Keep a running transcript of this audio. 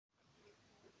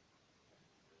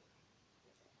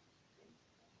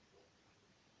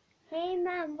Hey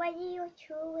Mom, what are you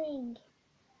chewing?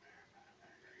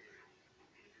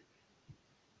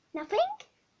 Nothing?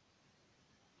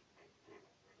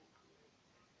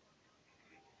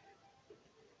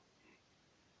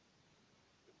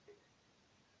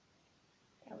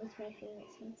 That was my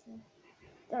favorite song.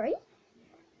 Sorry?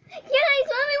 Guys,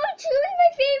 Mommy, what chewing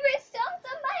my favorite songs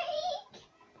on my mic?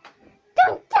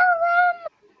 Don't tell them!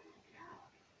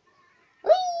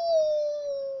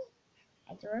 Whee!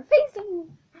 I drew a face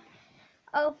on.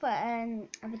 Oh, for a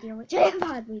video which I have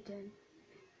hardly done.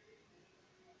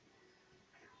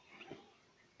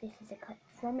 This is a clip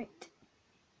from it.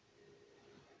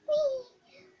 Whee!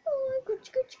 Oh, good,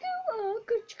 oh,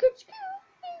 good.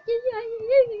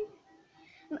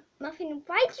 Muffin,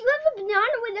 why do you have a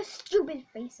banana with a stupid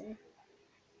face in it?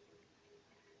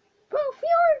 Well, for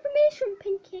your information,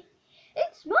 Pinky,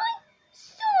 it's my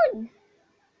son.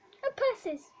 It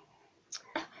passes.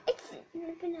 It's a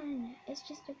banana. It's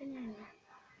just a banana.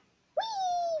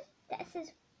 Whee! That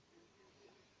says.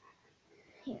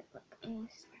 Here, look.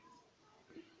 Almost.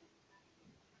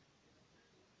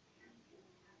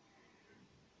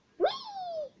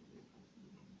 Whee!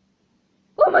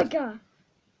 Oh my god!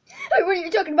 Hey, what are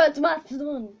you talking about? It's my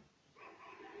son.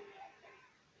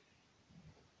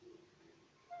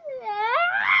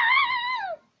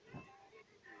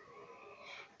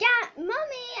 Dad,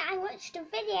 Mommy, I watched a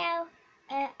video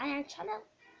on our channel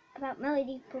about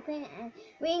Melody pooping and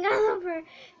being all over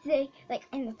the, like,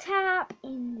 in the tap,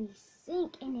 in the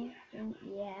sink, and everything.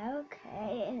 Yeah,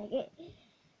 okay. And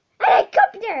I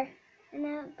cupped her! And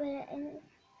I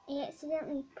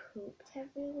accidentally pooped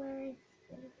everywhere.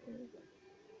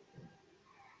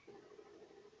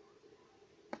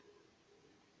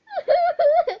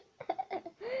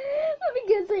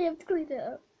 Because I have to clean it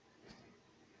up.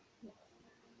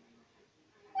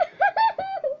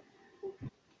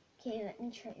 Okay, let me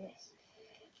try this.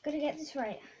 Gotta get this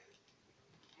right.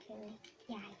 Okay,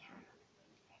 yeah, I can.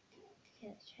 Okay,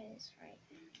 let's try this right.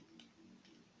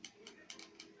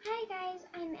 Hi guys,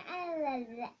 I'm Ella.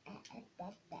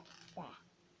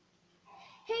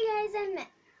 Hey guys,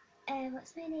 I'm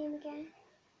what's my name again?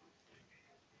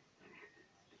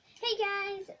 Hey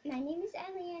guys, my name is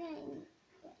Ellie and I'm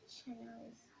what channel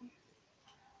is this?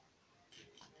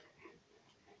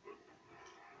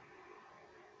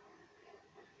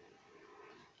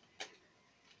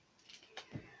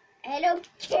 I don't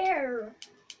care.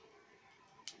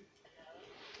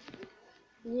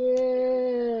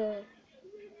 Yeah.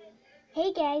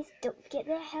 Hey guys, don't forget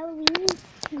that Halloween is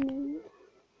coming.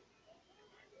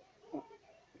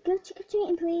 Go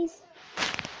trick-or-treating, please.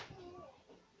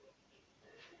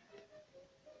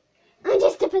 I'm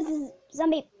just a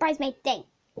zombie bridesmaid thing.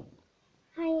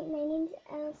 Hi, my name's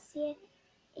Elsie,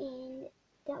 and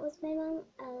that was my mom,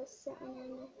 Elsa,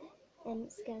 and I'm a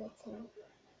skeleton.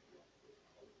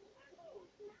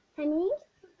 Hi, my name's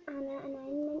Anna, and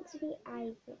I'm meant to be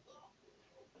Isaac.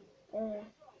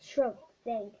 Shrub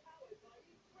thing.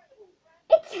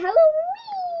 It's Halloween!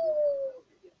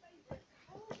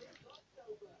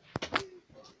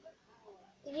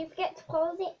 Did you forget to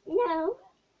close it? No.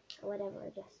 Or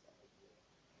whatever, just.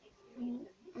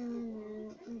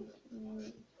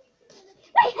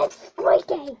 My head's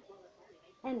squeaky!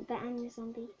 But I'm the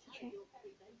zombie teacher.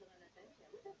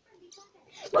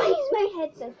 Why is my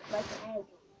head so squeaky?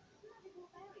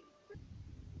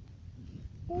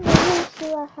 They just do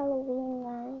our Halloween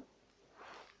line.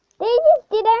 They just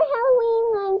did our Halloween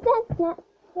lines. That's not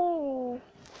fair.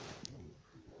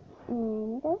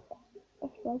 And it's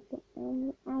like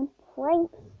I'm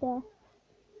prankster.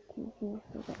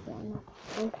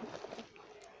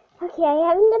 Okay, I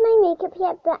haven't done my makeup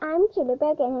yet, but I'm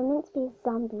Jitterbug and I'm meant to be a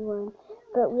zombie one.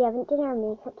 But we haven't done our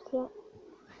makeups yet.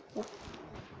 Yeah.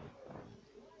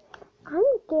 I'm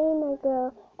Gamer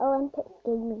Girl, Olympics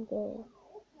Gaming Girl.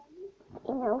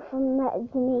 You know, from the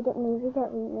made-up movie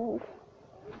that we made.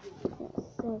 That's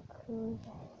so cool.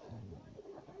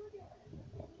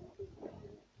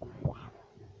 Yeah.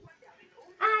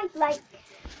 I like.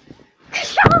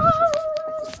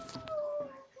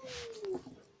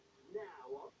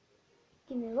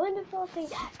 Give me a wonderful thing.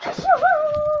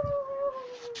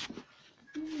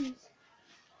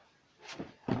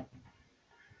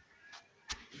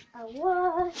 I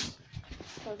wash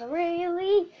for the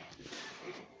really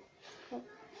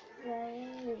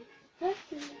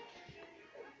lucky.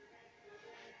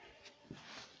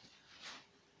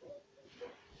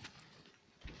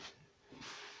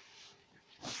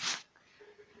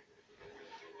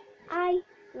 I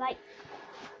like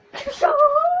cushions.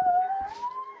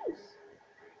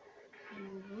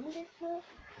 Wonderful,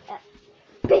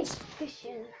 big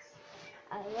cushions.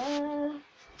 I love.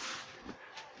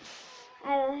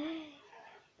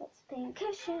 and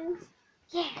cushions.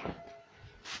 Yeah.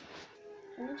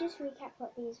 Let me just recap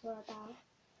what these were about.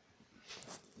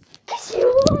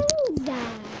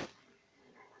 Cushions!